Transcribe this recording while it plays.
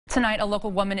Tonight, a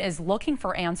local woman is looking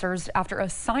for answers after a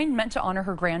sign meant to honor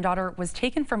her granddaughter was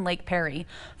taken from Lake Perry.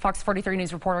 Fox 43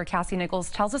 News reporter Cassie Nichols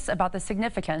tells us about the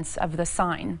significance of the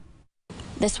sign.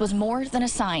 This was more than a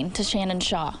sign to Shannon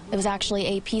Shaw. It was actually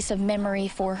a piece of memory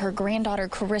for her granddaughter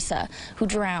Carissa, who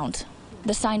drowned.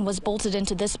 The sign was bolted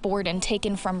into this board and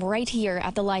taken from right here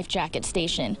at the life jacket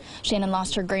station. Shannon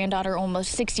lost her granddaughter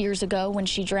almost 6 years ago when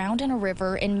she drowned in a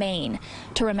river in Maine.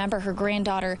 To remember her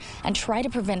granddaughter and try to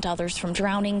prevent others from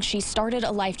drowning, she started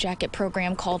a life jacket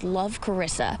program called Love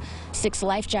Carissa. 6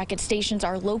 life jacket stations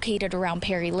are located around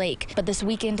Perry Lake, but this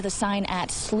weekend the sign at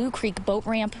Slough Creek Boat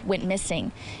Ramp went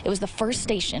missing. It was the first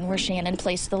station where Shannon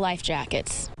placed the life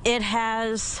jackets. It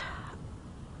has,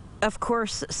 of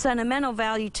course, sentimental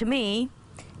value to me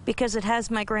because it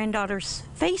has my granddaughter's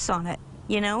face on it.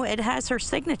 You know, it has her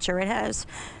signature, it has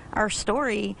our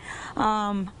story.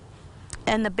 And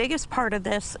the biggest part of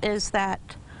this is that,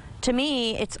 to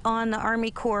me, it's on the Army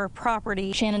Corps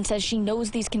property. Shannon says she knows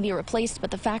these can be replaced,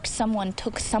 but the fact someone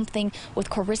took something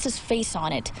with Carissa's face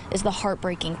on it is the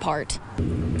heartbreaking part.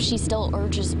 She still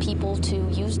urges people to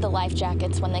use the life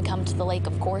jackets when they come to the lake,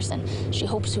 of course, and she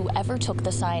hopes whoever took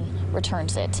the sign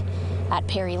returns it. At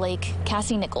Perry Lake,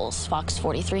 Cassie Nichols, Fox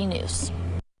 43 News.